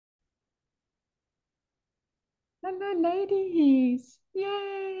Hello, ladies.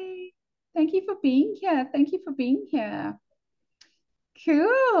 Yay. Thank you for being here. Thank you for being here.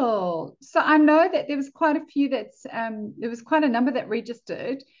 Cool. So I know that there was quite a few there was quite a number that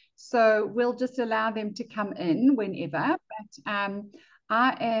registered. So we'll just allow them to come in whenever. But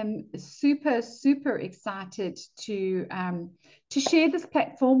I am super, super excited to share this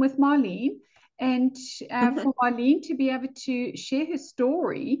platform with Marlene and for Marlene to be able to share her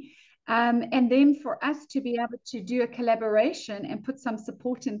story. And then for us to be able to do a collaboration and put some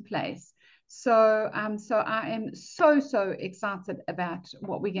support in place. So I am so, so excited about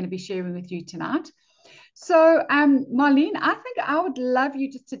what we're going to be sharing with you tonight. So, Marlene, I think I would love you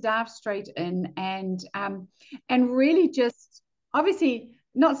just to dive straight in and really just obviously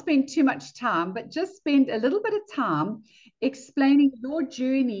not spend too much time, but just spend a little bit of time explaining your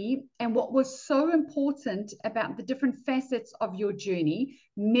journey and what was so important about the different facets of your journey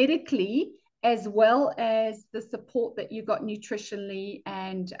medically, as well as the support that you got nutritionally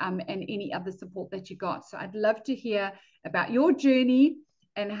and any other support that you got. So I'd love to hear about your journey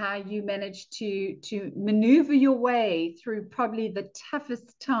and how you managed to maneuver your way through probably the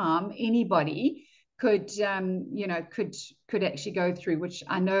toughest time anybody could actually go through, which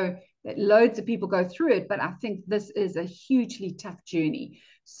I know that loads of people go through it, but I think this is a hugely tough journey.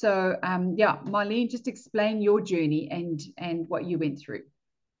 So yeah, Marlene, just explain your journey and what you went through.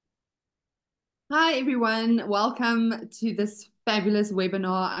 Hi, everyone. Welcome to this fabulous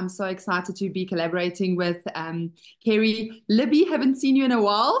webinar. I'm so excited to be collaborating with Kerry. Libby, haven't seen you in a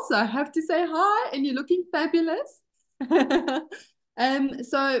while, so I have to say hi, and you're looking fabulous.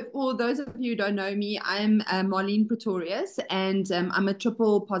 So for those of you who don't know me, I'm Marlene Pretorius, and I'm a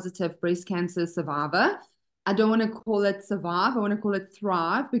triple positive breast cancer survivor. I don't want to call it survive, I want to call it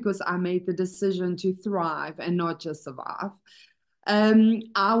thrive because I made the decision to thrive and not just survive.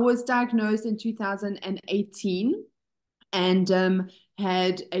 I was diagnosed in 2018 and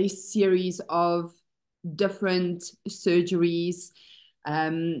had a series of different surgeries.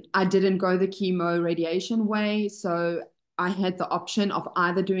 I didn't go the chemo radiation way, so I had the option of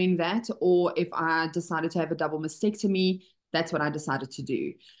either doing that or if I decided to have a double mastectomy, that's what I decided to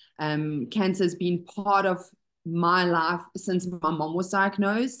do. Cancer has been part of my life since my mom was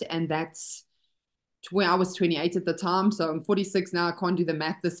diagnosed, and that's when I was 28 at the time. So I'm 46 now. I can't do the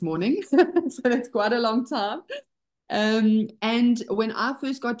math this morning. So that's quite a long time. And when I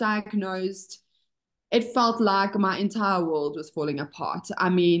first got diagnosed, it felt like my entire world was falling apart.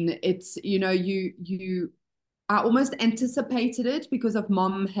 I mean, it's, I almost anticipated it because of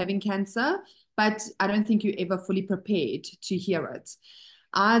mom having cancer, but I don't think you ever fully prepared to hear it.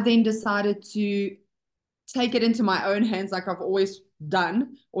 I then decided to take it into my own hands like I've always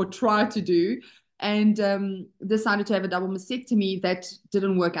done or tried to do, and decided to have a double mastectomy that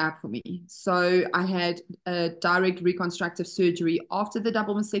didn't work out for me. So I had a direct reconstructive surgery after the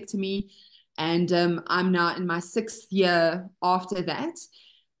double mastectomy, and I'm now in my 6th year after that.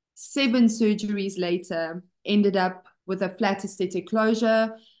 7 surgeries later, ended up with a flat aesthetic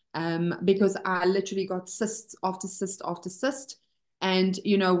closure because I literally got cyst after cyst after cyst. And,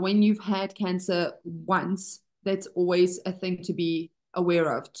 when you've had cancer once, that's always a thing to be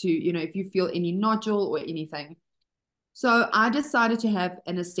aware of, if you feel any nodule or anything. So I decided to have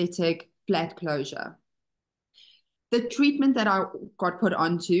an aesthetic flat closure. The treatment that I got put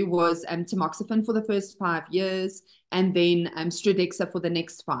onto was tamoxifen for the first 5 years and then Strudexa for the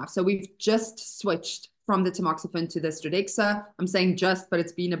next 5. So we've just switched from the tamoxifen to the Strudexa. I'm saying just, but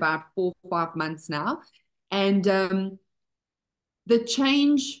it's been about 4 or 5 months now. And the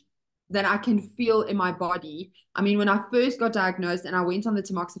change that I can feel in my body. I mean, when I first got diagnosed and I went on the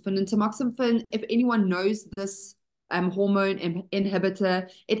tamoxifen, and tamoxifen, if anyone knows this hormone inhibitor,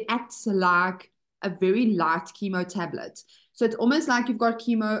 it acts like a very light chemo tablet. So it's almost like you've got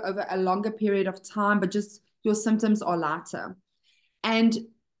chemo over a longer period of time, but just your symptoms are lighter. And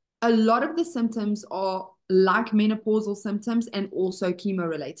a lot of the symptoms are like menopausal symptoms and also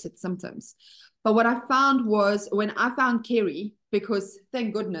chemo-related symptoms. But what I found was when I found Kerry, because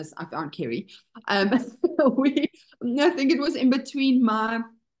thank goodness I found Kerry, I think it was in between my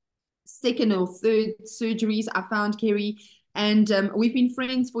 2nd or 3rd surgeries, I found Kerry. And we've been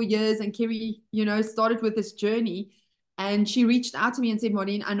friends for years. And Kerry, started with this journey. And she reached out to me and said,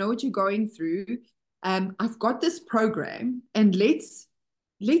 Marlene, I know what you're going through. I've got this program and let's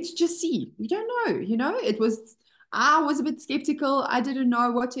just see. We don't know, I was a bit skeptical. I didn't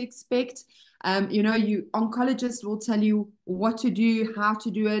know what to expect. You oncologists will tell you what to do, how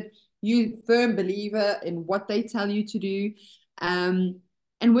to do it. You firm believer in what they tell you to do. And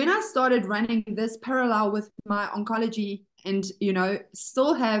when I started running this parallel with my oncology and,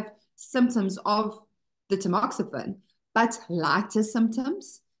 still have symptoms of the tamoxifen, but lighter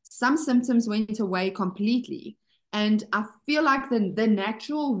symptoms. Some symptoms went away completely. And I feel like the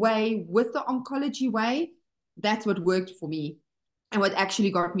natural way with the oncology way, that's what worked for me and what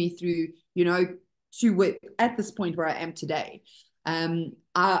actually got me through, to at this point where I am today.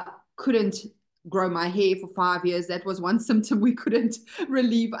 I couldn't grow my hair for 5 years. That was one symptom we couldn't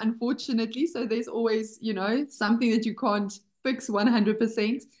relieve, unfortunately. So there's always, something that you can't fix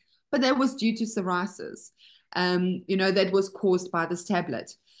 100%. But that was due to psoriasis, that was caused by this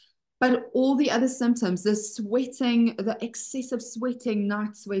tablet. But all the other symptoms, the sweating, the excessive sweating,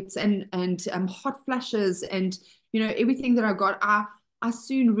 night sweats, and hot flashes, and everything that I got, I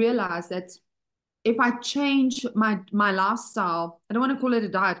soon realized that if I change my lifestyle, I don't want to call it a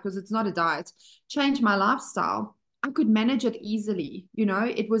diet because it's not a diet, change my lifestyle, I could manage it easily.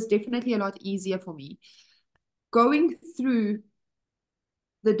 It was definitely a lot easier for me. Going through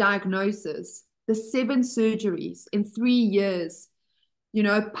the diagnosis, the 7 surgeries in 3 years,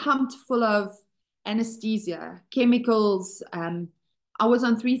 pumped full of anesthesia, chemicals. I was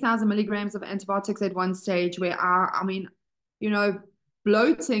on 3,000 milligrams of antibiotics at one stage where I mean,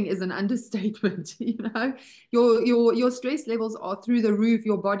 bloating is an understatement. Your stress levels are through the roof.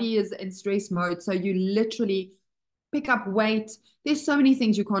 Your body is in stress mode. So you literally pick up weight. There's so many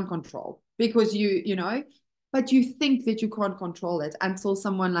things you can't control because but you think that you can't control it until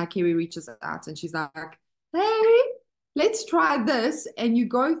someone like Kerry reaches out and she's like, hey, let's try this. And you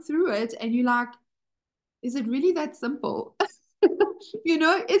go through it and you're like, is it really that simple? Is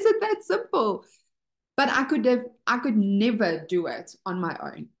it that simple? But I could never do it on my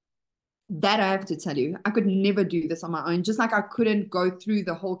own. That I have to tell you, I could never do this on my own. Just like I couldn't go through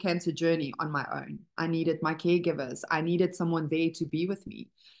the whole cancer journey on my own. I needed my caregivers. I needed someone there to be with me,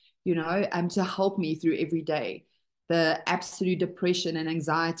 and to help me through every day. The absolute depression and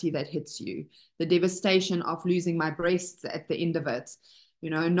anxiety that hits you, the devastation of losing my breasts at the end of it.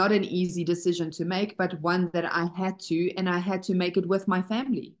 Not an easy decision to make, but one that I had to, and I had to make it with my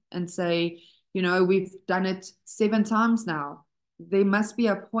family and say, we've done it 7 times now. There must be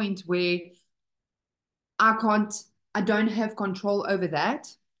a point where I don't have control over that,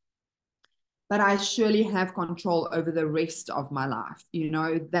 but I surely have control over the rest of my life,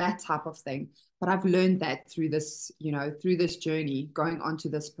 that type of thing. But I've learned that through this, through this journey, going onto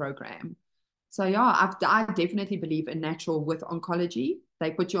this program. So yeah, I definitely believe in natural with oncology.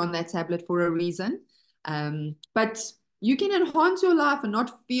 They put you on that tablet for a reason. But you can enhance your life and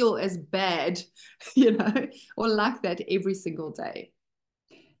not feel as bad, or like that every single day.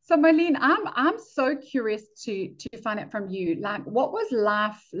 So Marlene, I'm so curious to find out from you, like, what was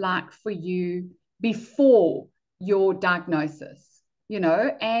life like for you before your diagnosis,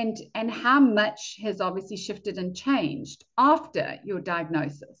 and how much has obviously shifted and changed after your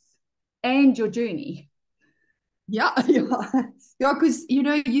diagnosis and your journey? Yeah, because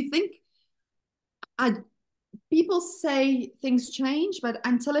you think people say things change, but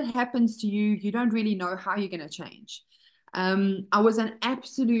until it happens to you, you don't really know how you're going to change. I was an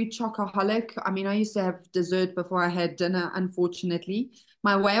absolute chocoholic. I mean, I used to have dessert before I had dinner, unfortunately.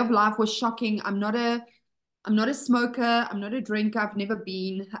 My way of life was shocking. I'm not a smoker. I'm not a drinker. I've never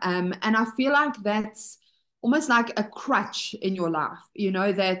been. And I feel like that's almost like a crutch in your life,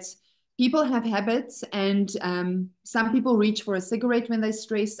 that people have habits, and some people reach for a cigarette when they're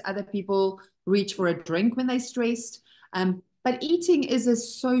stressed. Other people reach for a drink when they're stressed. But eating is a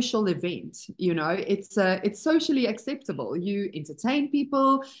social event, it's socially acceptable. You entertain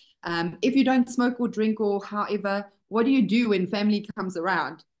people. If you don't smoke or drink or however, what do you do when family comes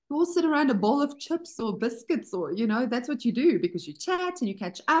around? You all sit around a bowl of chips or biscuits, or, that's what you do because you chat and you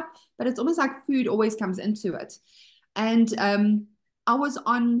catch up, but it's almost like food always comes into it. And I was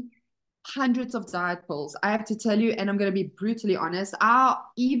on hundreds of diet pills, I have to tell you, and I'm going to be brutally honest. I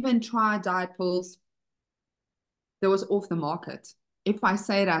even tried diet pills that was off the market. If I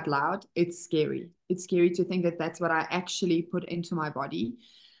say it out loud, it's scary. It's scary to think that that's what I actually put into my body.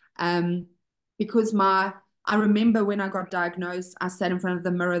 Because I remember when I got diagnosed, I sat in front of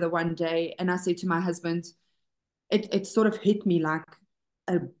the mirror the one day and I said to my husband, it sort of hit me like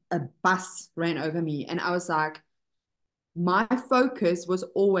a bus ran over me. And I was like, my focus was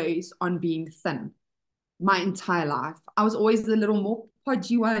always on being thin my entire life. I was always the little more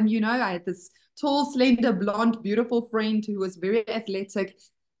podgy one, I had this tall, slender, blonde, beautiful friend who was very athletic.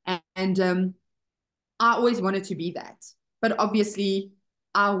 And I always wanted to be that. But obviously,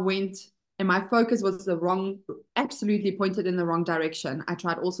 I went and my focus was absolutely pointed in the wrong direction. I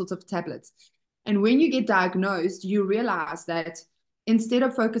tried all sorts of tablets. And when you get diagnosed, you realize that instead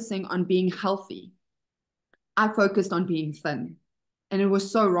of focusing on being healthy, I focused on being thin. And it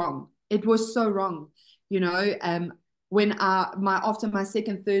was so wrong. It was so wrong When after my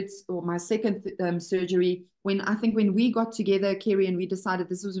second surgery, when we got together, Kerry, and we decided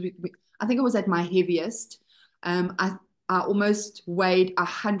I think it was at my heaviest. I almost weighed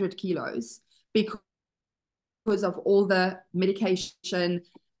 100 kilos because of all the medication,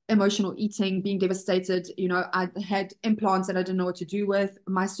 emotional eating, being devastated. I had implants that I didn't know what to do with.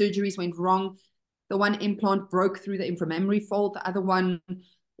 My surgeries went wrong. The one implant broke through the inframammary fold. The other one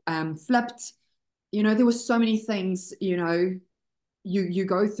flipped. There were so many things, you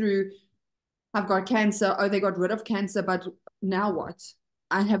go through. I've got cancer. Oh, they got rid of cancer, but now what?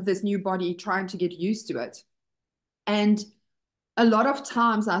 I have this new body, trying to get used to it. And a lot of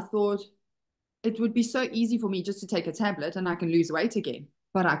times I thought it would be so easy for me just to take a tablet and I can lose weight again,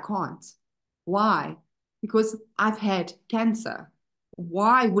 but I can't. Why? Because I've had cancer.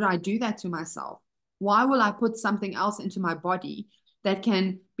 Why would I do that to myself? Why will I put something else into my body that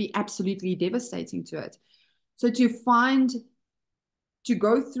can be absolutely devastating to it? So to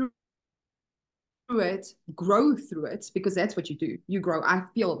go through it, grow through it, because that's what you do. You grow. I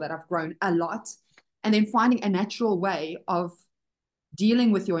feel that I've grown a lot. And then finding a natural way of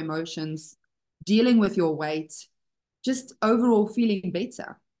dealing with your emotions, dealing with your weight, just overall feeling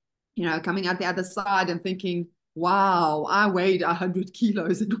better. Coming out the other side and thinking, wow, I weighed 100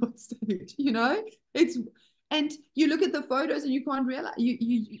 kilos at one stage. And you look at the photos and you can't realize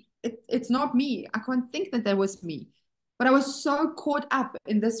it's not me. I can't think that was me. But I was so caught up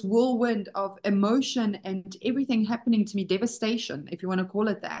in this whirlwind of emotion and everything happening to me, devastation, if you want to call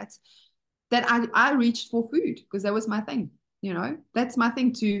it that I reached for food because that was my thing. That's my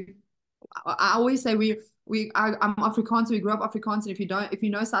thing too. I always say I'm Afrikaans, so we grew up Afrikaans, and if you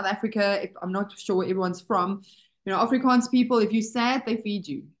know South Africa, I'm not sure where everyone's from, Afrikaans people, if you're sad, they feed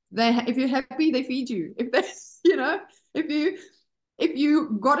you. If you're happy, they feed you. If they, if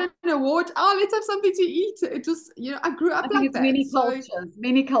you got an award, let's have something to eat. It just, I grew up I think like it's that.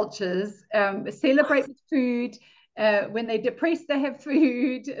 many cultures celebrate with food. When they're depressed, they have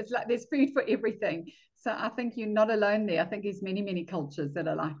food. It's like there's food for everything. So I think you're not alone there. I think there's many cultures that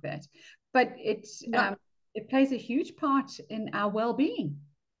are like that. But it plays a huge part in our well-being.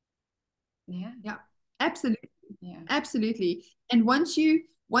 Yeah. Yeah, absolutely. Yeah. Absolutely. And once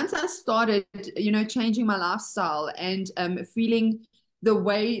I started, changing my lifestyle and feeling the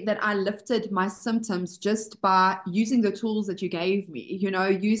way that I lifted my symptoms just by using the tools that you gave me,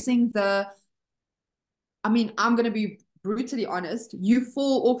 I'm going to be brutally honest, you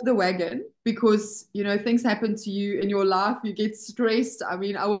fall off the wagon because, things happen to you in your life, you get stressed. I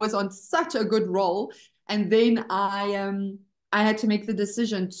was on such a good roll. And then I had to make the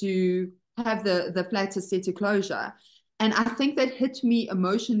decision to have the flat testicular closure. And I think that hit me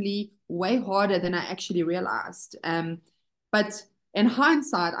emotionally way harder than I actually realized. But in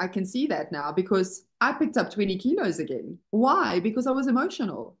hindsight, I can see that now because I picked up 20 kilos again. Why? Because I was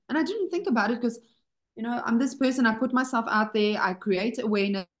emotional. And I didn't think about it because, I'm this person, I put myself out there, I create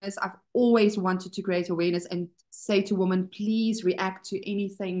awareness. I've always wanted to create awareness and say to women, please react to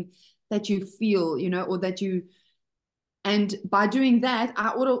anything that you feel, or that you, and by doing that, I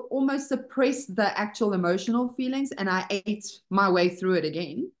almost suppressed the actual emotional feelings and I ate my way through it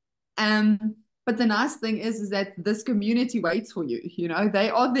again. But the nice thing is that this community waits for you. They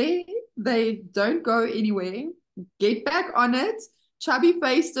are there. They don't go anywhere. Get back on it, chubby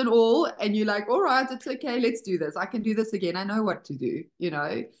faced and all. And you're like, all right, it's okay. Let's do this. I can do this again. I know what to do.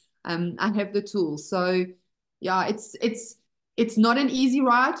 I have the tools. So yeah, it's not an easy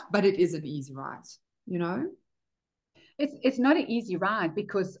ride, but it is an easy ride, It's not an easy ride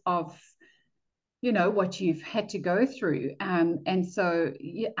because of what you've had to go through, and so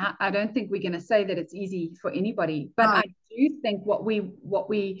I don't think we're going to say that it's easy for anybody, but I do think what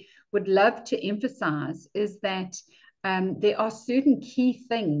we would love to emphasize is that there are certain key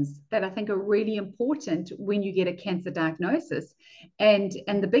things that I think are really important when you get a cancer diagnosis, and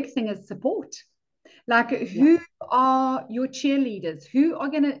the big thing is support. Like, who are your cheerleaders? Who's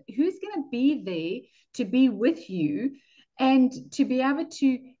gonna be there to be with you and to be able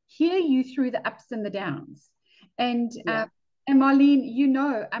to hear you through the ups and the downs? And Marlene,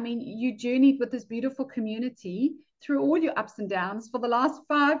 you journeyed with this beautiful community through all your ups and downs for the last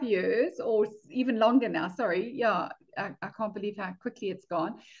 5 years or even longer now. Sorry, I can't believe how quickly it's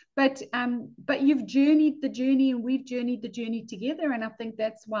gone. But you've journeyed the journey and we've journeyed the journey together. And I think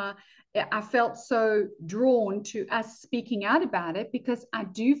that's why I felt so drawn to us speaking out about it, because I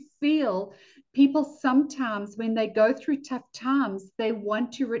do feel people sometimes when they go through tough times, they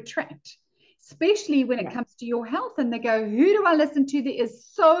want to retract, especially when it comes to your health, and they go, who do I listen to? There is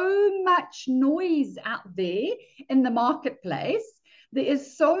so much noise out there in the marketplace there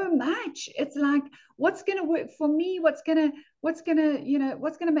is so much. It's like, what's going to work for me? What's going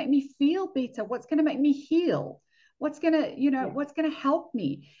to make me feel better? What's going to make me heal? What's going to, what's going to help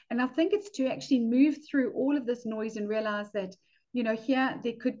me? And I think it's to actually move through all of this noise and realize that, here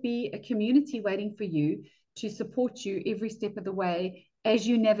there could be a community waiting for you to support you every step of the way as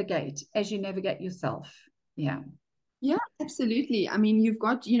you navigate yourself. Yeah. Yeah, absolutely. I mean, you've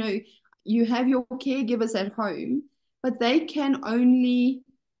got, you have your caregivers at home, but they can only,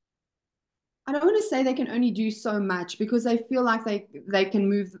 I don't want to say they can only do so much because they feel like they can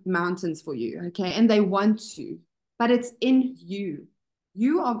move mountains for you, okay? And they want to, but it's in you.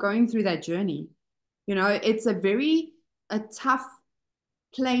 You are going through that journey. It's a tough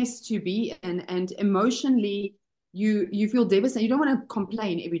place to be in, and emotionally you feel devastated. You don't want to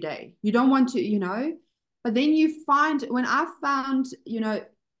complain every day. You don't want to, but then you find, when I found,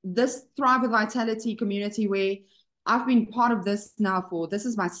 this Thrive with Vitality community where I've been part of this now this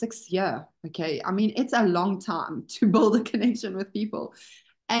is my 6th year. Okay. I mean, it's a long time to build a connection with people.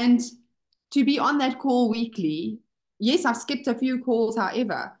 And to be on that call weekly, yes, I've skipped a few calls,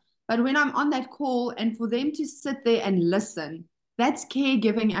 however, but when I'm on that call and for them to sit there and listen, that's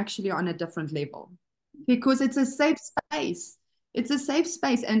caregiving actually on a different level, because it's a safe space. It's a safe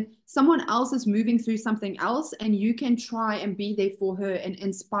space, and someone else is moving through something else, and you can try and be there for her and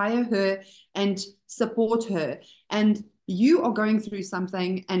inspire her and support her. And you are going through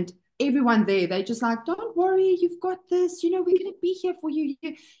something, and everyone there, they just like, don't worry, you've got this, we're going to be here for you.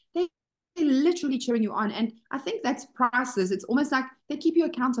 They're literally cheering you on. And I think that's priceless. It's almost like they keep you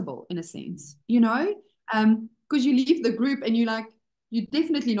accountable in a sense, because you leave the group and you're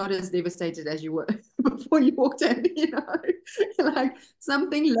definitely not as devastated as you were before you walked in, like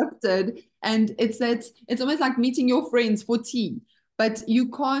something lifted. And it's almost like meeting your friends for tea, but you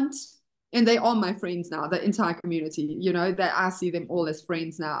can't, and they are my friends now, the entire community, that I see them all as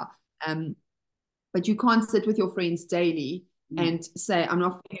friends now. But you can't sit with your friends daily and say, I'm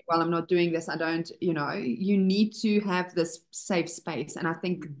not feeling well, I'm not doing this, I don't, you need to have this safe space. And I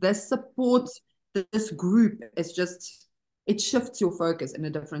think this support, this group is just, it shifts your focus in a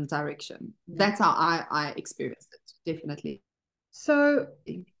different direction. That's how I experienced it, definitely. So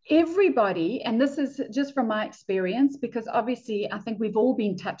everybody, and this is just from my experience, because obviously I think we've all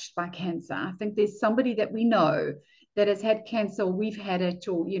been touched by cancer. I think there's somebody that we know that has had cancer, or we've had it,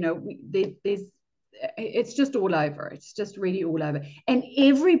 or, it's just all over. It's just really all over. And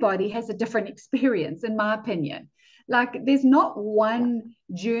everybody has a different experience, in my opinion. Like, there's not one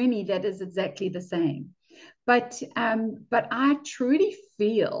journey that is exactly the same. But I truly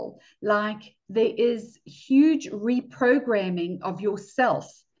feel like there is huge reprogramming of yourself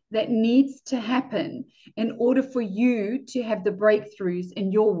that needs to happen in order for you to have the breakthroughs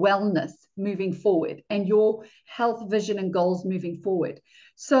in your wellness moving forward and your health vision and goals moving forward.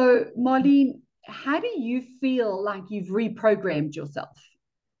 So, Marlene, how do you feel like you've reprogrammed yourself?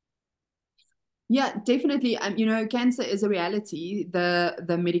 Yeah, definitely. Cancer is a reality.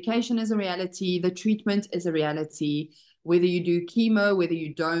 The medication is a reality. The treatment is a reality. Whether you do chemo, whether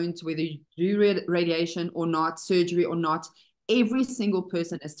you don't, whether you do radiation or not, surgery or not, every single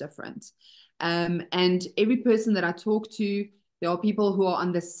person is different. And every person that I talk to, there are people who are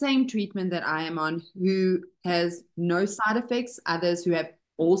on the same treatment that I am on who has no side effects, others who have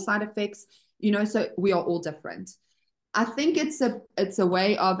all side effects, so we are all different. I think it's a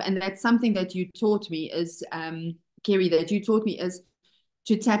way of, and that's something that you taught me is, Kerry, that you taught me is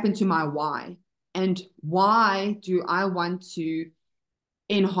to tap into my why. And why do I want to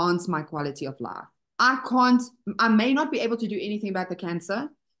enhance my quality of life? I may not be able to do anything about the cancer,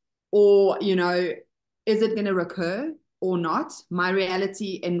 or, is it going to recur or not? My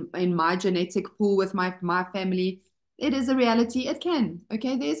reality in my genetic pool with my family, it is a reality. It can,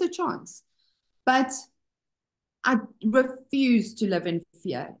 okay, there's a chance. But I refuse to live in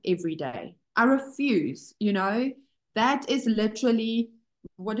fear every day. I refuse, that is literally,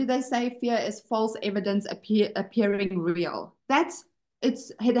 what do they say? Fear is false evidence appearing real.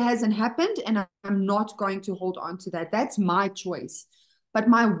 It hasn't happened, and I'm not going to hold on to that. That's my choice. But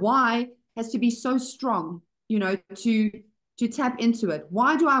my why has to be so strong, to tap into it.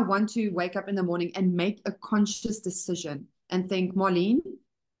 Why do I want to wake up in the morning and make a conscious decision and think, Marlene,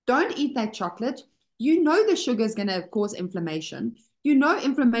 don't eat that chocolate. The sugar is going to cause inflammation.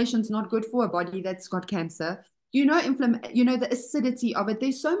 Inflammation is not good for a body that's got cancer. The acidity of it.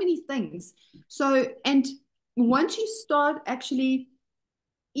 There's so many things. So, and once you start actually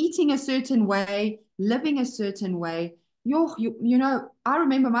eating a certain way, living a certain way, I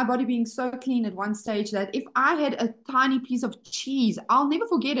remember my body being so clean at one stage that if I had a tiny piece of cheese, I'll never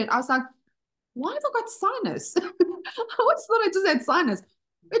forget it. I was like, why have I got sinus? I always thought I just had sinus.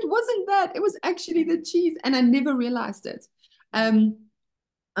 It wasn't that. It was actually the cheese, and I never realized it. Um,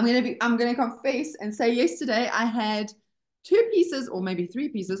 I'm gonna confess and say yesterday I had 2 pieces or maybe 3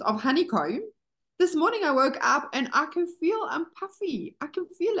 pieces of honeycomb. This morning I woke up and I can feel I'm puffy. I can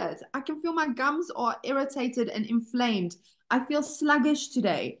feel it. I can feel my gums are irritated and inflamed. I feel sluggish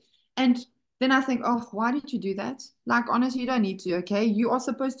today. And then I think, oh, why did you do that? Like, honestly, you don't need to, okay? You are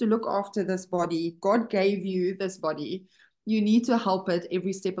supposed to look after this body. God gave you this body. You need to help it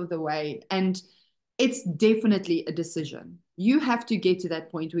every step of the way. And it's definitely a decision. You have to get to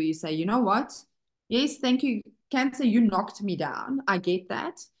that point where you say, you know what? Yes, thank you, cancer, you knocked me down. I get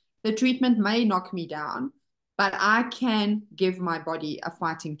that. The treatment may knock me down, but I can give my body a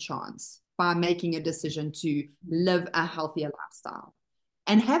fighting chance by making a decision to live a healthier lifestyle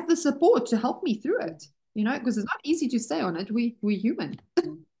and have the support to help me through it, because it's not easy to stay on it. We're human.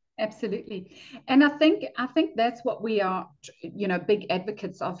 Absolutely. And I think that's what we are, big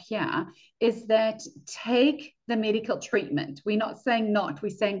advocates of here, is that take the medical treatment. We're not saying not, we're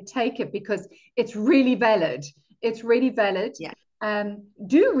saying take it because it's really valid. It's really valid. Yeah.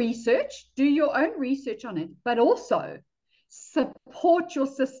 Do research, do your own research on it, but also support your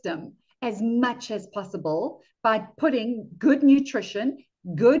system as much as possible by putting good nutrition,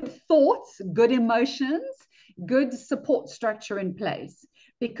 good thoughts, good emotions, good support structure in place.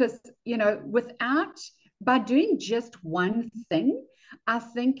 Because, without, by doing just one thing, I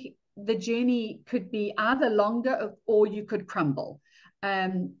think the journey could be either longer or you could crumble.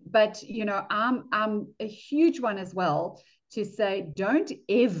 But I'm a huge one as well to say, don't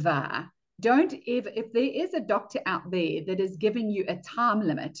ever, if there is a doctor out there that is giving you a time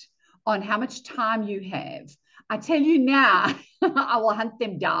limit on how much time you have, I tell you now, I will hunt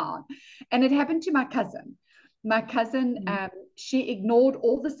them down. And it happened to my cousin. My cousin, she ignored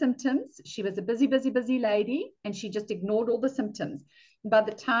all the symptoms. She was a busy, busy, busy lady, and she just ignored all the symptoms. By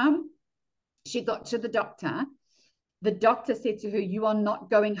the time she got to the doctor said to her, "You are not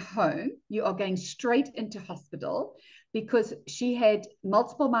going home. You are going straight into hospital," because she had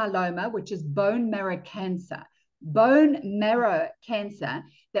multiple myeloma, which is bone marrow cancer. Bone marrow cancer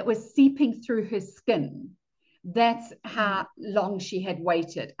that was seeping through her skin. That's how long she had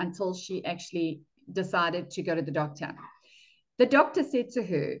waited until she actually decided to go to the doctor. The doctor said to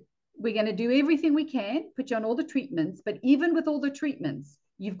her, "We're going to do everything we can, put you on all the treatments, but even with all the treatments,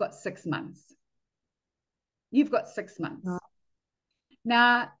 you've got 6 months. You've got 6 months."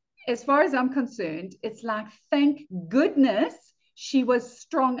 Now, as far as I'm concerned, it's like, thank goodness she was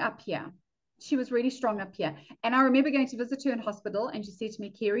strong up here. She was really strong up here. And I remember going to visit her in hospital, and she said to me,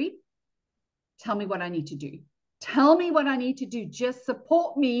 "Kerry, tell me what I need to do. Tell me what I need to do. Just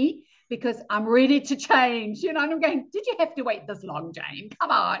support me because I'm ready to change." And I'm going, "Did you have to wait this long, Jane?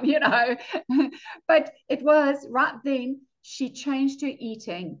 Come on. But it was right then, she changed her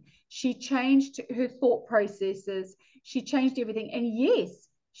eating. She changed her thought processes. She changed everything. And yes,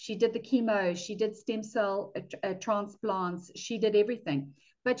 she did the chemo. She did stem cell transplants. She did everything.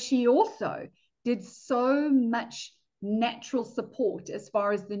 But she also did so much natural support as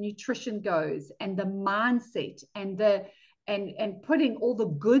far as the nutrition goes and the mindset and putting all the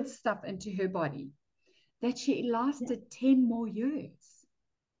good stuff into her body, that she lasted 10 more years.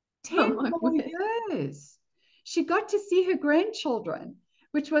 10 more years. She got to see her grandchildren,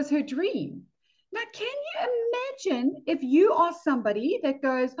 which was her dream. Now, can you imagine if you are somebody that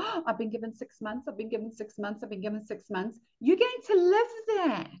goes, "Oh, I've been given 6 months, I've been given 6 months, I've been given 6 months." You're going to live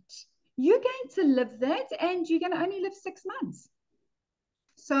that. You're going to live that, and you're going to only live 6 months.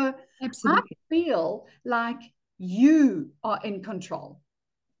 So Absolutely. I feel like you are in control.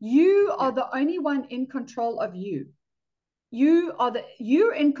 You are the only one in control of you.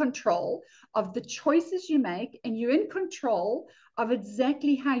 You're in control of the choices you make, and you're in control of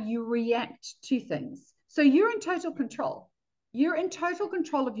exactly how you react to things. So you're in total control. You're in total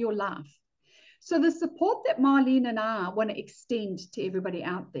control of your life. So the support that Marlene and I want to extend to everybody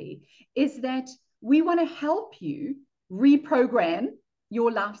out there is that we want to help you reprogram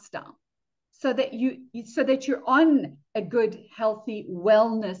your lifestyle so that you're on a good, healthy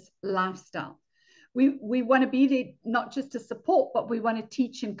wellness lifestyle. We want to be there not just to support, but we want to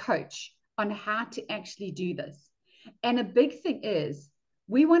teach and coach on how to actually do this. And a big thing is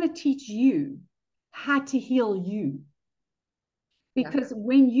we want to teach you how to heal you. Because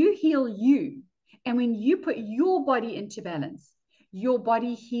when you heal you and when you put your body into balance, your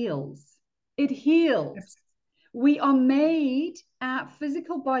body heals. It heals. We are made, our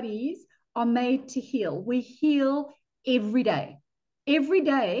physical bodies are made to heal. We heal every day. Every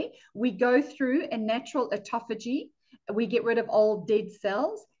day we go through a natural autophagy. We get rid of old dead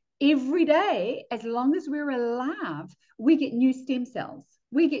cells. every day, as long as we're alive, we get new stem cells.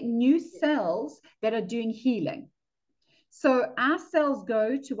 We get new cells that are doing healing. So our cells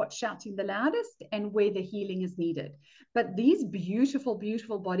go to what's shouting the loudest and where the healing is needed. But these beautiful,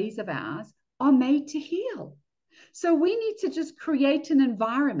 beautiful bodies of ours are made to heal. So we need to just create an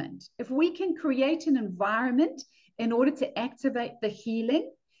environment. If we can create an environment in order to activate the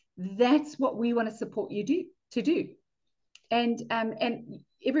healing, that's what we want to support you to do. And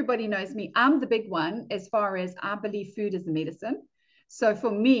everybody knows me. I'm the big one as far as I believe food is the medicine. So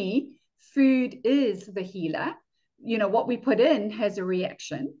for me, food is the healer. You know, what we put in has a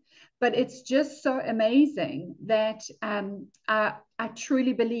reaction, but it's just so amazing that I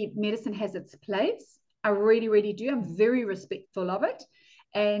truly believe medicine has its place. I really, really do. I'm very respectful of it.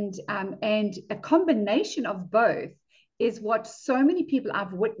 And a combination of both is what so many people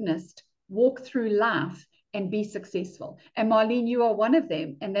I've witnessed walk through life and be successful. And Marlene, you are one of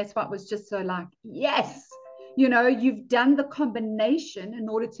them. And that's what was just so like, yes, you know, you've done the combination in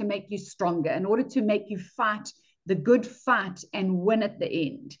order to make you stronger, in order to make you fight the good fight and win at the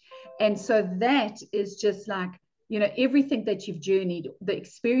end. And so that is just like, you know, everything that you've journeyed, the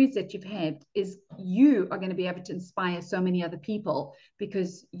experience that you've had is you are going to be able to inspire so many other people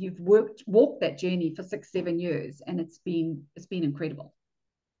because you've walked that journey for 6-7 years, and it's been incredible.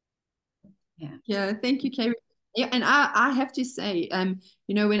 Yeah, thank you, Kerry. Yeah, and I have to say,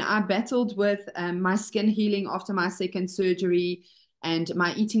 you know, when I battled with my skin healing after my second surgery, and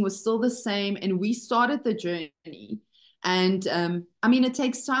my eating was still the same, and we started the journey. And I mean, it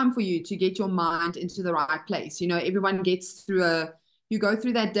takes time for you to get your mind into the right place. You know, everyone gets through you go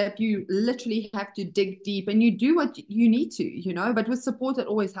through that dip, you literally have to dig deep, and you do what you need to, you know, but with support, it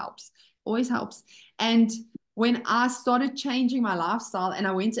always helps, always helps. And when I started changing my lifestyle and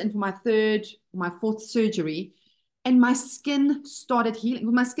I went in for my fourth surgery, and my skin started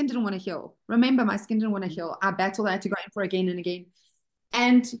healing. My skin didn't want to heal. Remember, my skin didn't want to heal. I battled. I had to go in for again and again.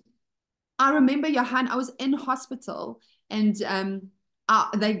 And I remember, Johan, I was in hospital, and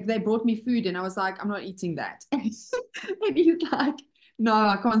they brought me food, and I was like, I'm not eating that. And he's like, no,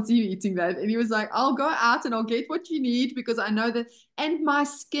 I can't see you eating that. And he was like, I'll go out and I'll get what you need because I know that. And my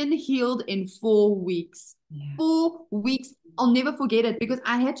skin healed in 4 weeks. Yeah. 4 weeks. I'll never forget it because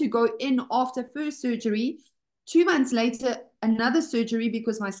I had to go in after first surgery. 2 months later, another surgery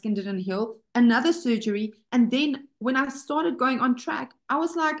because my skin didn't heal, another surgery. And then when I started going on track, I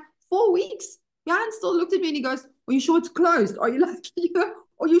was like, 4 weeks. Jan still looked at me and he goes, are you sure it's closed? Are you like, you know,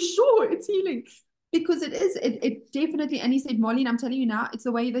 are you sure it's healing? Because it is, it definitely. And he said, Marlene, I'm telling you now, it's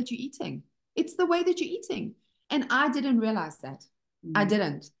the way that you're eating. It's the way that you're eating. And I didn't realize that. I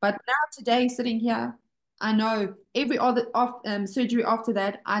didn't. But now today, sitting here, I know every other surgery after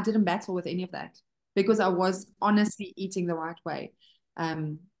that, I didn't battle with any of that because I was honestly eating the right way.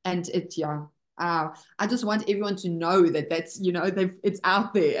 And it, yeah. I just want everyone to know that that's, you know, it's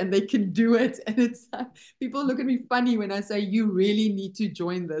out there and they can do it. And it's people look at me funny when I say you really need to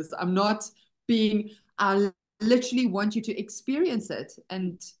join this. I'm not being, I literally want you to experience it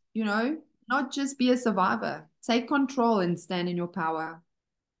and, you know, not just be a survivor. Take control and stand in your power.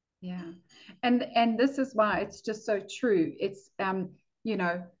 Yeah. And this is why it's just so true. It's you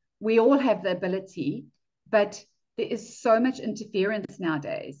know, we all have the ability, but there is so much interference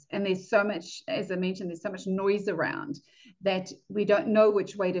nowadays, and there's so much, as I mentioned, there's so much noise around that we don't know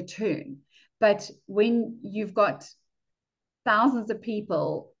which way to turn. But when you've got thousands of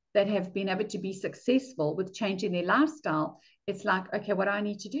people that have been able to be successful with changing their lifestyle, it's like, okay, what do I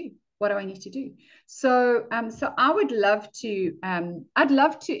need to do? What do I need to do? So I would love to, I'd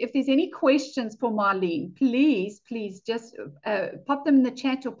love to, if there's any questions for Marlene, please just pop them in the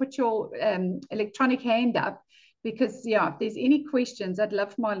chat or put your electronic hand up, because yeah, if there's any questions, I'd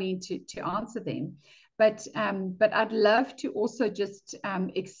love Marlene to answer them. But I'd love to also just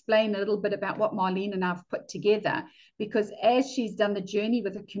explain a little bit about what Marlene and I've put together, because as she's done the journey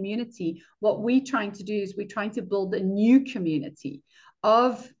with the community, what we're trying to do is we're trying to build a new community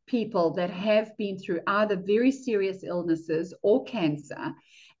of people that have been through either very serious illnesses or cancer,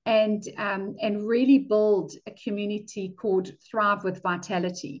 and really build a community called Thrive with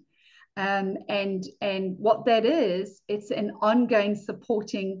Vitality. And what that is, it's an ongoing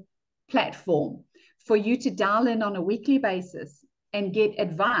supporting platform for you to dial in on a weekly basis and get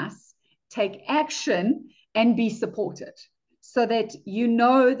advice, take action, and be supported, so that you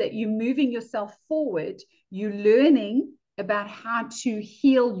know that you're moving yourself forward, you're learning about how to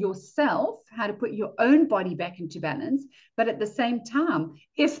heal yourself, how to put your own body back into balance. But at the same time,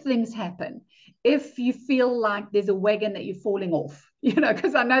 if things happen, if you feel like there's a wagon that you're falling off, you know,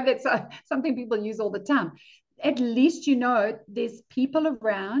 because I know that's something people use all the time. at least you know there's people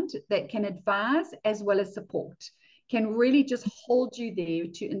around that can advise as well as support, can really just hold you there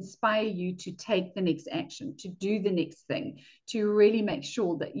to inspire you to take the next action, to do the next thing, to really make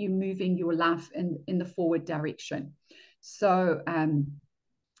sure that you're moving your life in the forward direction. So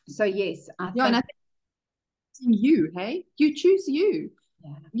so yes, I Yeah, think, and I think it's in you, hey? You choose you.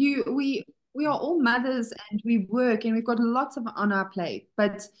 yeah. We are all mothers and we work and we've got lots of on our plate,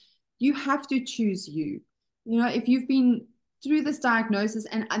 but you have to choose you. You know, if you've been through this diagnosis,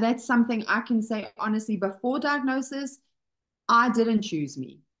 and that's something I can say honestly, before diagnosis, I didn't choose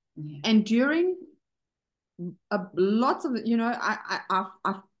me. Yeah. And during lots of, you know, I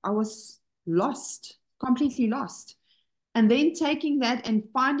was lost, completely lost. And then taking that and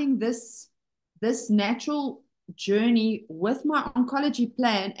finding this natural journey with my oncology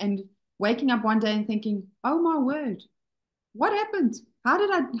plan, and waking up one day and thinking, oh my word, what happened? How did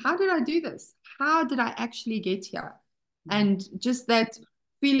I do this? How did I actually get here? And just that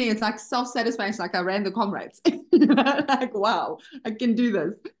feeling, it's like self-satisfaction, like I ran the comrades. Like, wow, I can do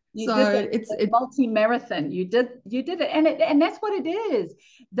this. You So did it's the multi-marathon. You did it. And that's what it is.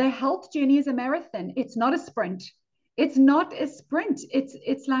 The health journey is a marathon. It's not a sprint. It's not a sprint.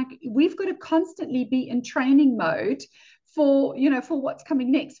 It's like we've got to constantly be in training mode for, you know, for what's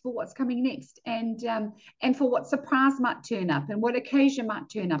coming next, and for what surprise might turn up, and what occasion might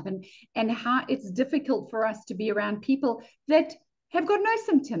turn up, and how it's difficult for us to be around people that have got no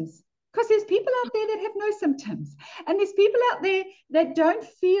symptoms, because there's people out there that have no symptoms, and there's people out there that don't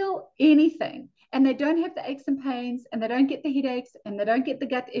feel anything, and they don't have the aches and pains, and they don't get the headaches, and they don't get the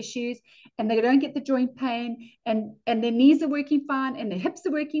gut issues, and they don't get the joint pain, and their knees are working fine, and their hips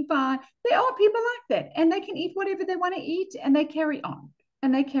are working fine. There are people like that, and they can eat whatever they want to eat, and they carry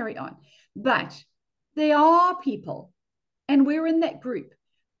on, but there are people, and we're in that group,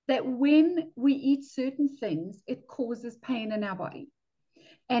 that when we eat certain things, it causes pain in our body.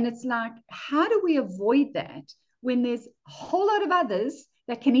 And it's like, how do we avoid that when there's a whole lot of others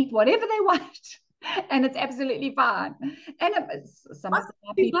that can eat whatever they want and it's absolutely fine? And some of them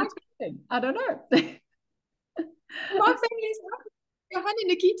might be like protecting. I don't know. my family is like Johan and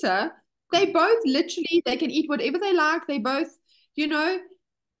Nikita. They both literally, they can eat whatever they like. They both, you know,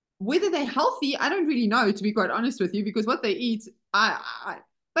 whether they're healthy, I don't really know, to be quite honest with you, because what they eat,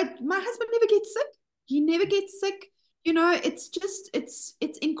 but my husband never gets sick. He never gets sick. You know, it's just,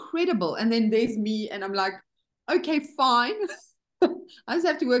 it's incredible. And then there's me, and I'm like, okay, fine. I just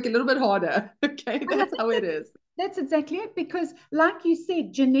have to work a little bit harder. Okay, that's how it is. That's exactly it. Because, like you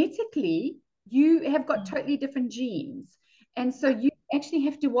said, genetically, you have got totally different genes. And so you actually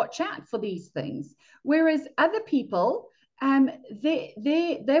have to watch out for these things. Whereas other people, they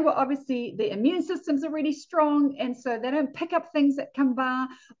were obviously, their immune systems are really strong, and so they don't pick up things that come by,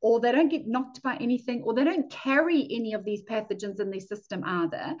 or they don't get knocked by anything, or they don't carry any of these pathogens in their system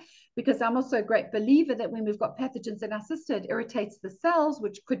either. Because I'm also a great believer that when we've got pathogens in our system, it irritates the cells,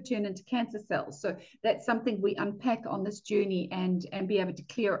 which could turn into cancer cells. So that's something we unpack on this journey, and be able to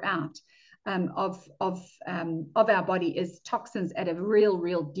clear out of our body, is toxins at a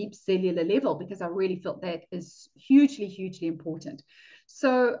real deep cellular level, because I really felt that is hugely important.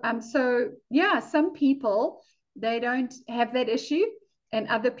 So yeah, some people, they don't have that issue, and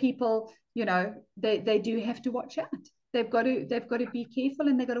other people, you know, they do have to watch out. They've got to be careful,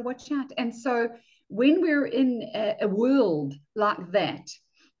 and they've got to watch out. And so when we're in a world like that,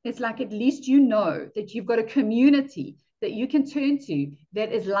 it's like, at least you know that you've got a community that you can turn to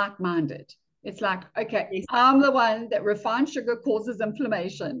that is like-minded. It's like, okay, Yes. I'm the one that refined sugar causes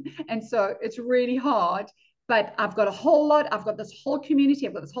inflammation. And so it's really hard, but I've got this whole community,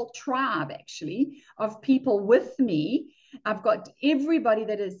 I've got this whole tribe actually of people with me. I've got everybody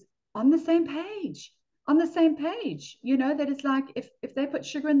that is on the same page, you know, that is like, if they put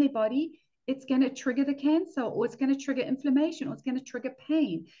sugar in their body, it's going to trigger the cancer, or it's going to trigger inflammation, or it's going to trigger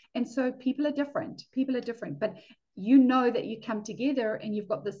pain. And so people are different, but you know that you come together and you've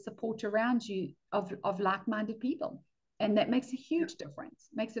got the support around you of like-minded people. And that makes a huge difference,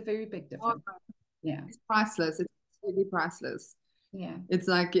 makes a very big difference. Yeah. It's priceless. It's really priceless. Yeah. It's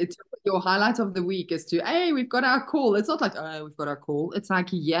like, it's your highlight of the week is to, hey, we've got our call. It's not like, oh, we've got our call. It's like,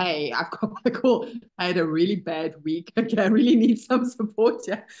 yay, I've got my call. I had a really bad week. Okay, I really need some support.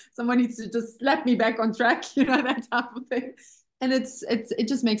 Yeah, someone needs to just slap me back on track, you know, that type of thing. And it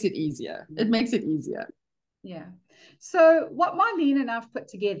just makes it easier. It makes it easier. Yeah. So what Marlene and I've put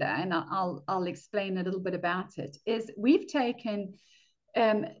together, and I'll explain a little bit about it, is we've taken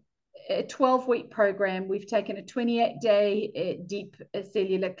a 12-week program. We've taken a 28-day deep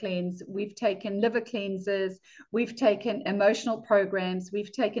cellular cleanse. We've taken liver cleanses. We've taken emotional programs.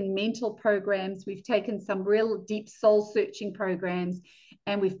 We've taken mental programs. We've taken some real deep soul searching programs,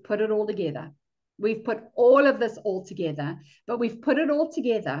 and we've put it all together. We've put all of this all together, but we've put it all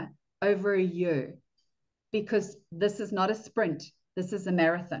together over a year, because this is not a sprint. This is a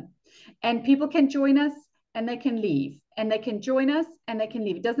marathon. And people can join us and they can leave, and they can join us and they can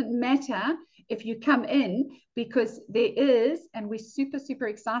leave. It doesn't matter if you come in, because there is, and we're super, super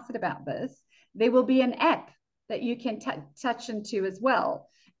excited about this, there will be an app that you can touch into as well.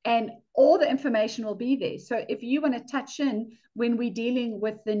 And all the information will be there. So if you want to touch in when we're dealing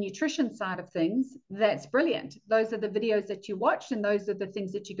with the nutrition side of things, that's brilliant. Those are the videos that you watch, and those are the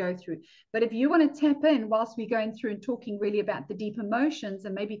things that you go through. But if you want to tap in whilst we're going through and talking really about the deep emotions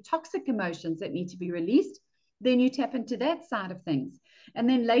and maybe toxic emotions that need to be released, then you tap into that side of things. And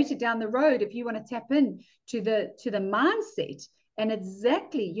then later down the road, if you want to tap in to the mindset and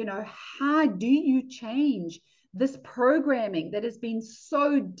exactly, you know, how do you change this programming that has been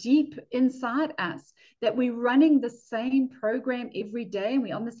so deep inside us, that we're running the same program every day and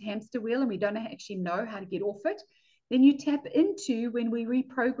we're on this hamster wheel and we don't actually know how to get off it, then you tap into when we're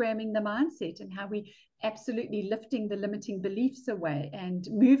reprogramming the mindset and how we absolutely lifting the limiting beliefs away and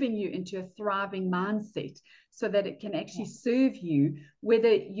moving you into a thriving mindset so that it can actually serve you,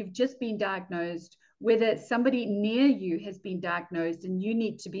 whether you've just been diagnosed, whether somebody near you has been diagnosed and you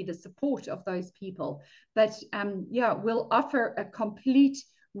need to be the support of those people. But yeah, we'll offer a complete,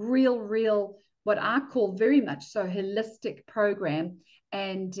 real, what I call very much so holistic program.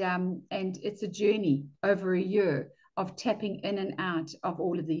 And it's a journey over a year of tapping in and out of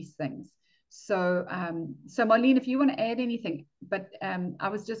all of these things. So, so Marlene, if you want to add anything, but I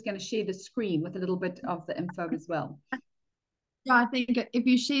was just going to share the screen with a little bit of the info as well. Yeah, I think if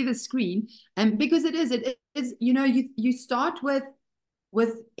you share the screen, and because it is, you know, you start with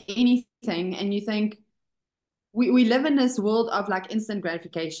anything, and you think we live in this world of like instant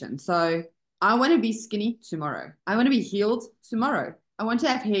gratification. So I want to be skinny tomorrow. I want to be healed tomorrow. I want to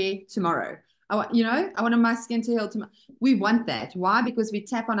have hair tomorrow. I want, you know, I want my skin to heal tomorrow. We want that. Why? Because we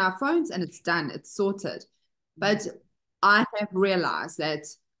tap on our phones and it's done. It's sorted. But I have realized that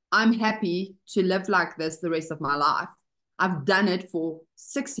I'm happy to live like this the rest of my life. I've done it for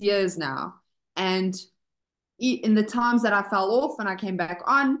 6 years now. And in the times that I fell off and I came back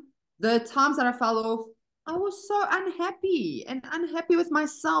on, the times that I fell off, I was so unhappy with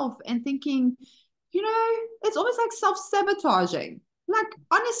myself and thinking, you know, it's almost like self-sabotaging. Like,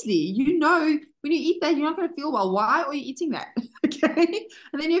 honestly, you know, when you eat that, you're not going to feel well. Why are you eating that? Okay.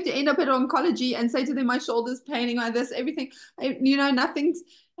 And then you have to end up at oncology and say to them, my shoulder's paining like this, everything, you know, nothing's.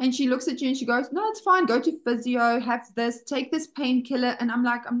 And she looks at you and she goes, no, it's fine. Go to physio, have this, take this painkiller. And I'm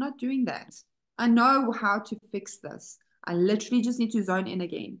like, I'm not doing that. I know how to fix this. I literally just need to zone in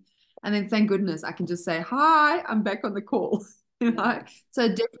again. And then thank goodness I can just say, hi, I'm back on the call. You know? So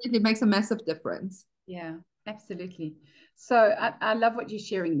it definitely makes a massive difference. Yeah, absolutely. So I love what you're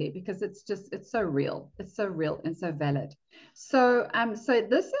sharing there, because it's so real. It's so real and so valid. So so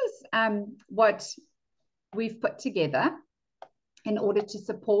this is what we've put together in order to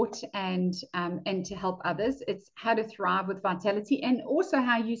support and to help others. It's how to thrive with vitality, and also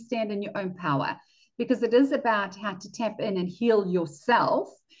how you stand in your own power, because it is about how to tap in and heal yourself.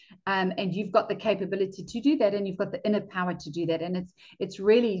 And you've got the capability to do that, and you've got the inner power to do that. And it's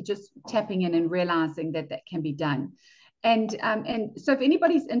really just tapping in and realizing that that can be done. And so if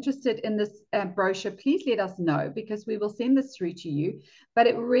anybody's interested in this brochure, please let us know, because we will send this through to you. But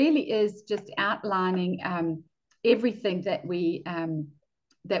it really is just outlining everything that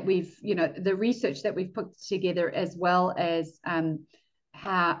we've, you know, the research that we've put together, as well as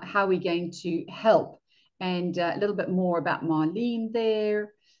how we're going to help, and a little bit more about Marlene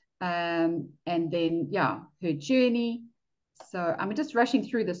there. And then, yeah, her journey. So I'm just rushing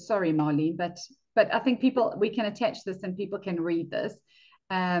through this. Sorry, Marlene, but I think we can attach this and people can read this.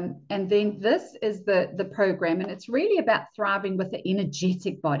 And then this is the program, and it's really about thriving with an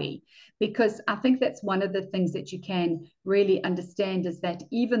energetic body, because I think that's one of the things that you can really understand, is that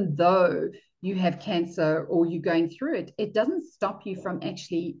even though you have cancer or you're going through it, it doesn't stop you from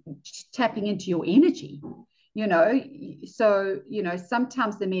actually tapping into your energy. You know, so, you know,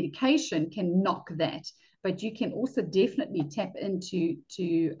 sometimes the medication can knock that, but you can also definitely tap into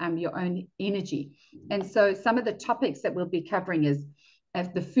your own energy. And so some of the topics that we'll be covering is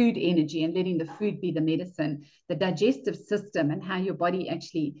the food energy, and letting the food be the medicine, the digestive system and how your body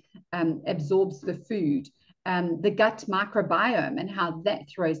actually absorbs the food, the gut microbiome and how that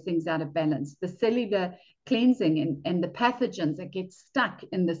throws things out of balance, the cellular cleansing and the pathogens that get stuck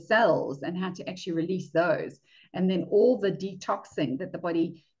in the cells and how to actually release those, and then all the detoxing that the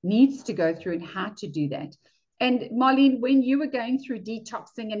body needs to go through and how to do that. And Marlene, when you were going through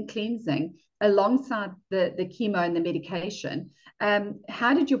detoxing and cleansing alongside the chemo and the medication,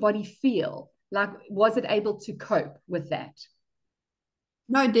 how did your body feel? Like, was it able to cope with that?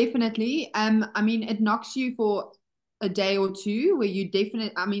 No, definitely. I mean, it knocks you for a day or two where you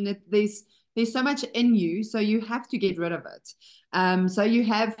definitely, I mean, there's so much in you, so you have to get rid of it. So you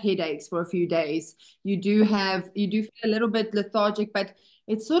have headaches for a few days. You do feel a little bit lethargic, but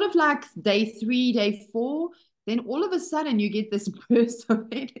it's sort of like day 3, day 4, then all of a sudden you get this burst of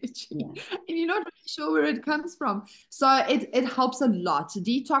energy, Yeah. and you're not really sure where it comes from. So it helps a lot.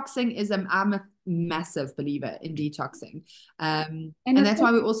 Detoxing is I'm a massive believer in detoxing. And that's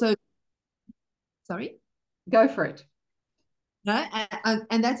why we also, sorry? Go for it. No,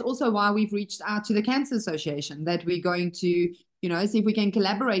 and that's also why we've reached out to the Cancer Association, that we're going to, see if we can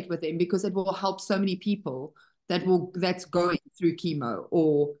collaborate with them, because it will help so many people that's going through chemo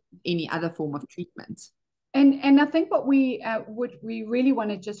or any other form of treatment. And I think what we really want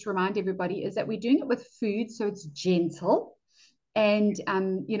to just remind everybody is that we're doing it with food, so it's gentle. And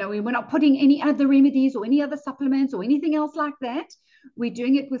we're not putting any other remedies or any other supplements or anything else like that. We're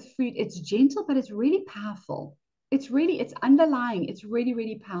doing it with food. It's gentle, but it's really powerful. It's underlying. It's really,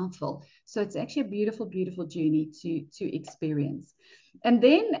 really powerful. So it's actually a beautiful, beautiful journey to experience. And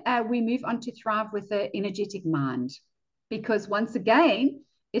then we move on to thrive with the energetic mind, because once again,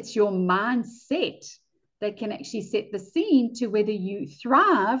 it's your mindset that can actually set the scene to whether you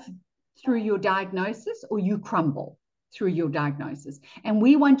thrive through your diagnosis or you crumble through your diagnosis. And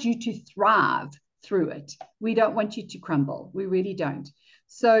we want you to thrive through it. We don't want you to crumble. We really don't.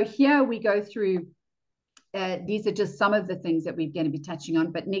 So here we go through, these are just some of the things that we're going to be touching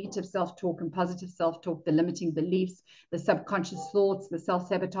on, but negative self-talk and positive self-talk, the limiting beliefs, the subconscious thoughts, the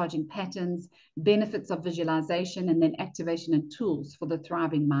self-sabotaging patterns, benefits of visualization, and then activation and tools for the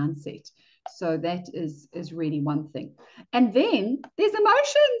thriving mindset. So that is really one thing. And then there's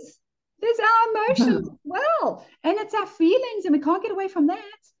emotions. There's our emotions as well. And it's our feelings, and we can't get away from that.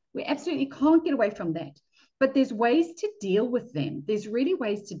 We absolutely can't get away from that. But there's ways to deal with them. There's really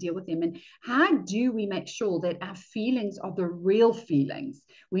ways to deal with them. And how do we make sure that our feelings are the real feelings?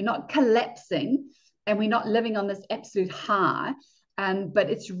 We're not collapsing and we're not living on this absolute high,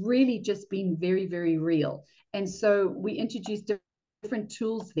 but it's really just been very, very real. And so we introduced different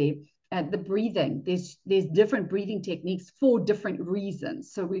tools there. The breathing, there's different breathing techniques for different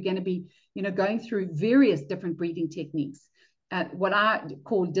reasons. So we're going to be, going through various different breathing techniques. What I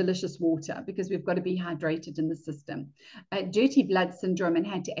call delicious water, because we've got to be hydrated in the system. Dirty blood syndrome, and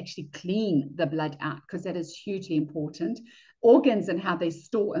how to actually clean the blood out, because that is hugely important. Organs and how they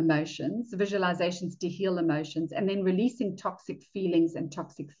store emotions, visualizations to heal emotions, and then releasing toxic feelings and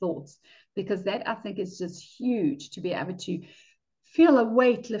toxic thoughts, because that, I think, is just huge, to be able to feel a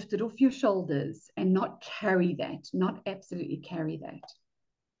weight lifted off your shoulders and not carry that, not absolutely carry that.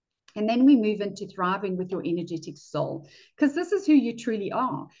 And then we move into thriving with your energetic soul, because this is who you truly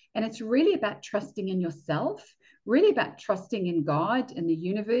are. And it's really about trusting in yourself, really about trusting in God, in the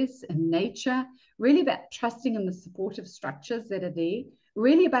universe, in nature, really about trusting in the supportive structures that are there,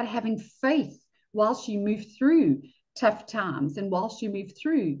 really about having faith whilst you move through tough times and whilst you move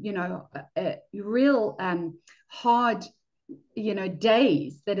through, real hard,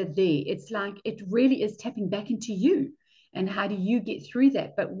 days that are there. It's like, it really is tapping back into you. And how do you get through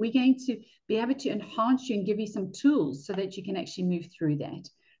that? But we're going to be able to enhance you and give you some tools so that you can actually move through that.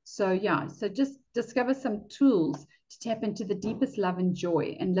 So just discover some tools to tap into the deepest love and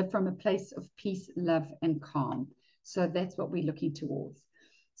joy and live from a place of peace, love, and calm. So that's what we're looking towards.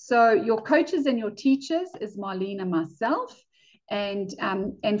 So your coaches and your teachers is Marlene and myself. And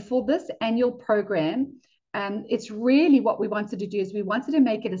for this annual program, it's really what we wanted to do is we wanted to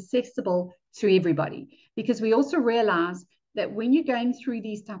make it accessible to everybody, because we also realize that when you're going through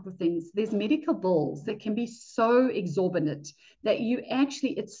these type of things, there's medical bills that can be so exorbitant that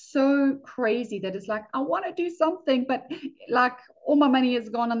it's so crazy that it's like, I want to do something, but like all my money is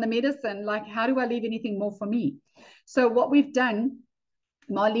gone on the medicine. Like, how do I leave anything more for me? So what we've done,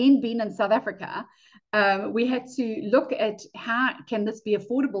 Marlene being in South Africa, we had to look at how can this be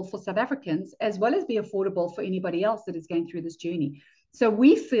affordable for South Africans as well as be affordable for anybody else that is going through this journey. So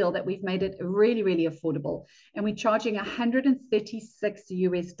we feel that we've made it really, really affordable, and we're charging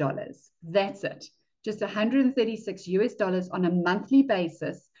 $136. That's it. Just $136 on a monthly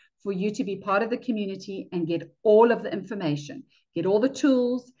basis for you to be part of the community and get all of the information, get all the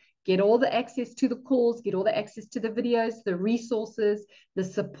tools, get all the access to the calls, get all the access to the videos, the resources, the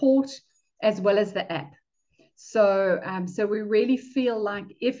support, as well as the app. So we really feel like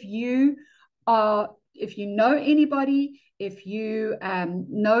if you know anybody, if you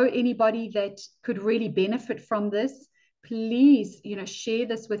know anybody that could really benefit from this, please, share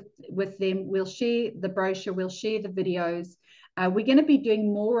this with them. We'll share the brochure, we'll share the videos. We're going to be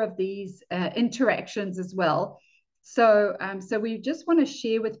doing more of these interactions as well. So we just want to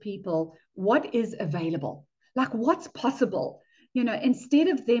share with people what is available, like what's possible. Instead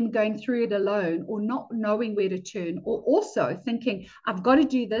of them going through it alone or not knowing where to turn, or also thinking, I've got to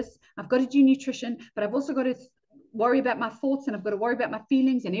do this, I've got to do nutrition, but I've also got to worry about my thoughts and I've got to worry about my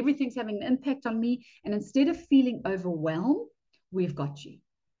feelings and everything's having an impact on me. And instead of feeling overwhelmed, we've got you.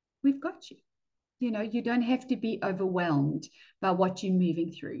 We've got you. You don't have to be overwhelmed by what you're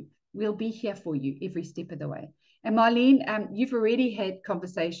moving through. We'll be here for you every step of the way. And Marlene, you've already had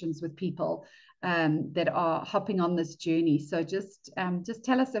conversations with people that are hopping on this journey. So just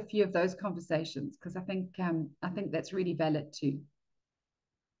tell us a few of those conversations, because I think that's really valid too.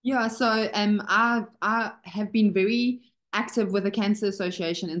 Yeah, so I have been very active with the Cancer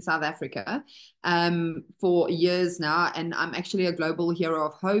Association in South Africa for years now, and I'm actually a global hero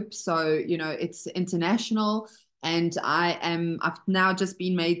of hope. So it's international, and I've now just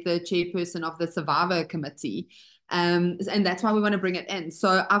been made the chairperson of the Survivor Committee, and that's why we want to bring it in.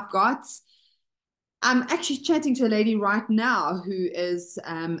 So I'm actually chatting to a lady right now who is,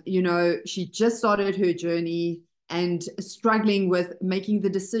 she just started her journey and struggling with making the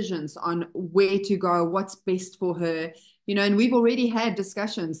decisions on where to go, what's best for her, and we've already had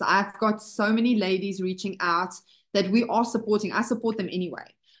discussions. I've got so many ladies reaching out that we are supporting. I support them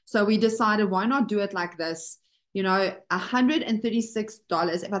anyway. So we decided, why not do it like this?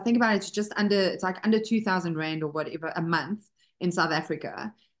 $136. If I think about it, it's like under 2,000 Rand or whatever a month in South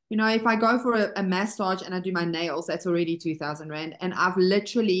Africa. If I go for a massage and I do my nails, that's already 2,000 Rand. And I've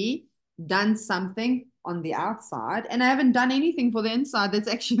literally done something on the outside and I haven't done anything for the inside. That's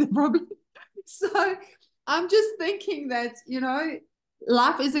actually the problem. So I'm just thinking that,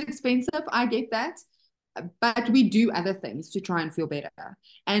 life is expensive. I get that. But we do other things to try and feel better.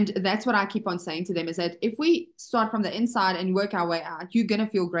 And that's what I keep on saying to them, is that if we start from the inside and work our way out, you're going to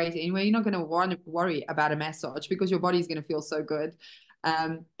feel great anyway. You're not going to worry about a massage because your body's going to feel so good.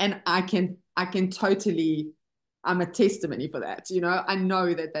 And I can totally, I'm a testimony for that. I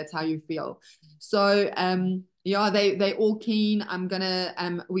know that that's how you feel. So yeah, they all keen. I'm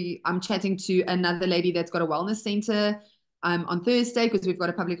chatting to another lady that's got a wellness center on Thursday, because we've got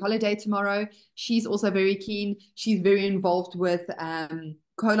a public holiday tomorrow. She's also very keen. She's very involved with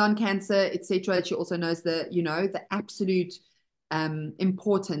colon cancer, etc. She also knows the absolute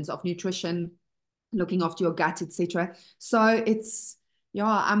importance of nutrition, looking after your gut, etc. So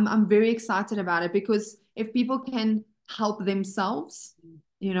I'm very excited about it, because if people can help themselves,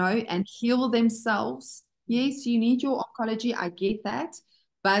 and heal themselves, yes, you need your oncology, I get that,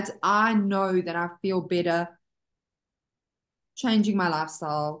 but I know that I feel better changing my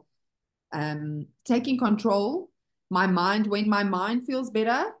lifestyle, taking control. My mind, when my mind feels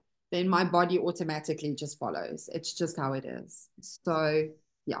better, then my body automatically just follows. It's just how it is. So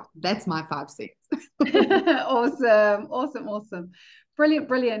yeah, that's my 5 cents. Awesome.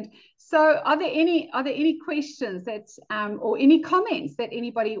 Brilliant. So are there any questions or any comments that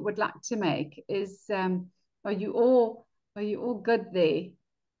anybody would like to make? Are you all good there?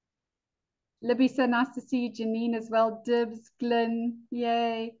 Libby, so nice to see you. Janine as well. Dibs, Glyn,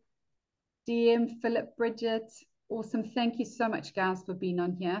 yay. DM, Philip, Bridget. Awesome. Thank you so much, guys, for being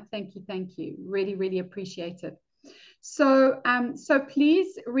on here. Thank you. Really appreciate it. So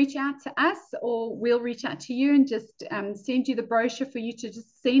please reach out to us, or we'll reach out to you and just send you the brochure for you to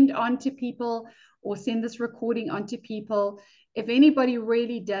just send on to people, or send this recording on to people. If anybody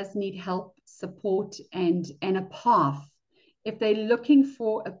really does need help, support, and a path, if they're looking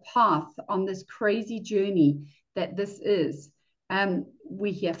for a path on this crazy journey that this is,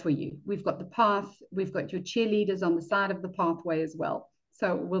 we're here for you. We've got the path. We've got your cheerleaders on the side of the pathway as well.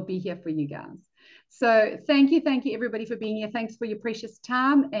 So we'll be here for you guys. So thank you everybody for being here. Thanks for your precious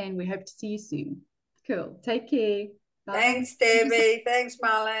time, and we hope to see you soon. Cool. Take care. Bye. Thanks, Debbie. Thanks,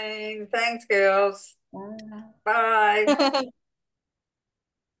 Marlene. Thanks, girls. Bye. Bye.